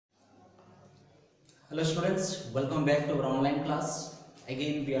Hello students, welcome back to our online class.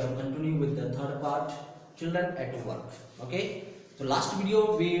 Again we are continuing with the third part, children at work. Okay, so last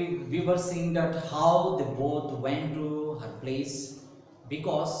video we were seeing that how they both went to her place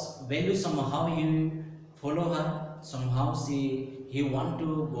because Velu somehow he follow her, somehow he want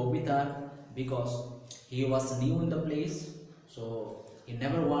to go with her because he was new in the place, so he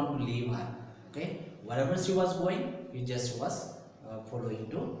never want to leave her. Okay, wherever she was going, he just was following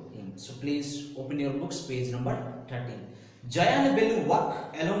to him. So please open your books, page number 13. Jaya and Belu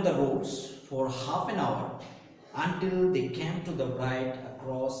walked along the roads for half an hour until they came to the right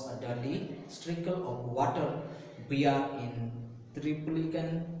across a dirty trickle of water. We are in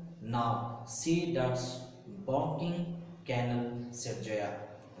Tripolican now. See that's bonking canal, said Jaya.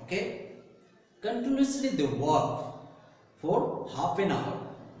 Okay, continuously they walked for half an hour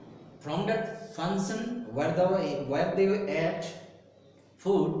from that function where they ate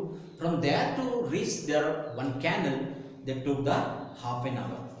food. From there to reach their one canal, they took the half an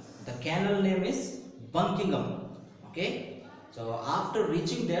hour. The canal name is Buckingham. Okay, so after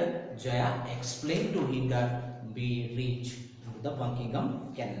reaching there, Jaya explained to him that we reach the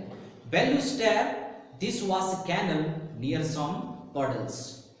Buckingham canal. Bellu stared. This was a canal near some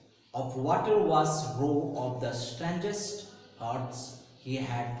puddles of water was row of the strangest huts he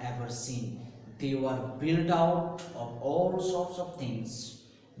had ever seen. They were built out of all sorts of things: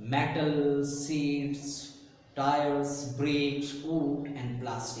 metal, seats, tires, bricks, wood and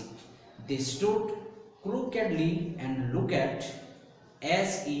plastic. They stood crookedly and looked at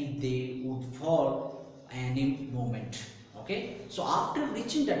as if they would fall any moment. Okay, so after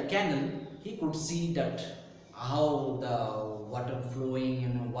reaching that canal, he could see that how the water flowing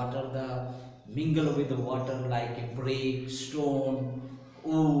and water the mingle with the water like a brick, stone,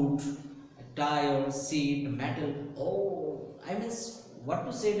 wood, tire, seat, metal. Oh, I mean, what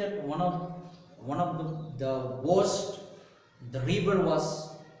to say that one of the worst the river was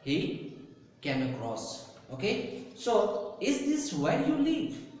he came across. Okay, so is this where you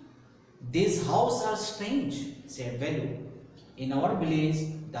live? These houses are strange, said Velu. In our village,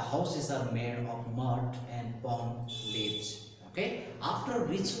 the houses are made of mud and palm leaves. Okay, after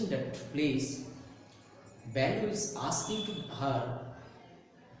reaching that place, Velu is asking to her,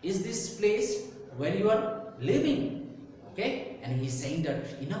 is this place where you are living? Okay, and he's saying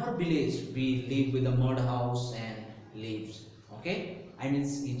that in our village we live with a mud house and leaves. Okay, I mean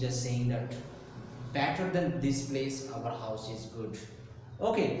he's just saying that better than this place our house is good.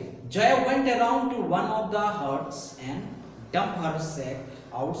 Okay, Jaya went around to one of the huts and dumped her sack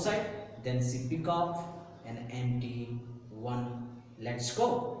outside. Then she picked up an empty one. Let's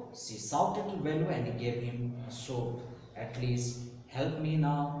go, she shouted to Velu and gave him a soap. At least help me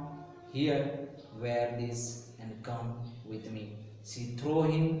now. Here, wear this and come with me. She threw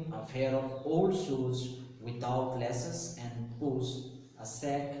him a pair of old shoes without laces and pushed a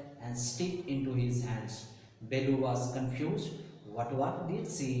sack and stick into his hands. Belu was confused. What did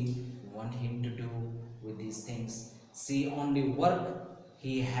she want him to do with these things? The only work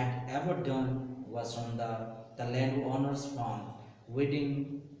he had ever done was on the landowner's farm,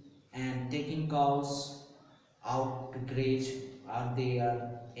 weeding and taking cows out to graze. Are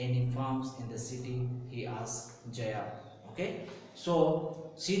there any farms in the city? He asked Jaya. Okay,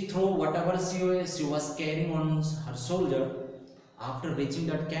 so she threw whatever she was carrying on her shoulder. After reaching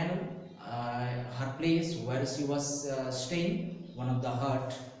that canal, her place where she was staying, one of the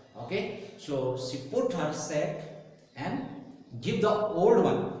hut. Okay, so she put her sack and give the old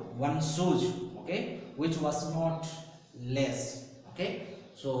one shoes. Okay, which was not less. Okay,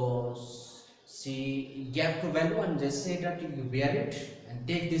 so she gave to Velu and just said that you wear it and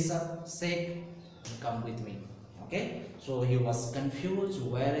take this up, sack and come with me. Okay, so he was confused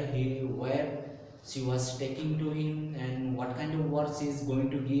where she was taking to him and what kind of work she is going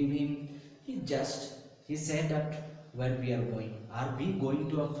to give him. He said that where we are going. Are we going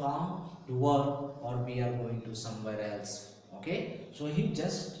to a farm to work or we are going to somewhere else? Okay, so he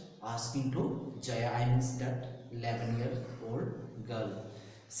just asking to Jaya, I mean that 11-year-old girl.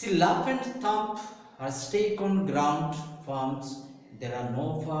 She laughed and thumped her stake on ground. Farms? There are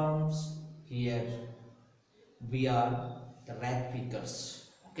no farms here. We are the rat pickers.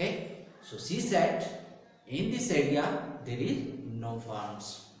 Okay, so she said in this area there is no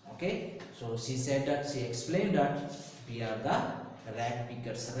farms. Okay, so she said that she explained that we are the rat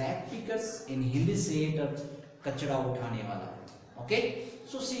pickers. Rat pickers in Hindi say that kachra uthane wala. Okay,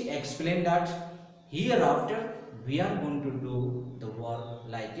 so she explained that hereafter we are going to do the work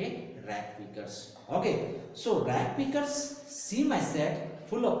like a rat pickers. Okay, so rat pickers see my sack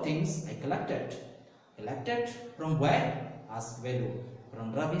full of things I collected. Collected from where? Asked Velu.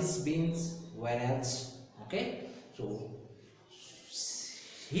 From rubbish bins where else? Okay, so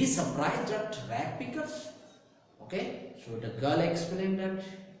he surprised at rag pickers. Okay, so the girl explained that,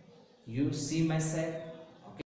 you see my sack,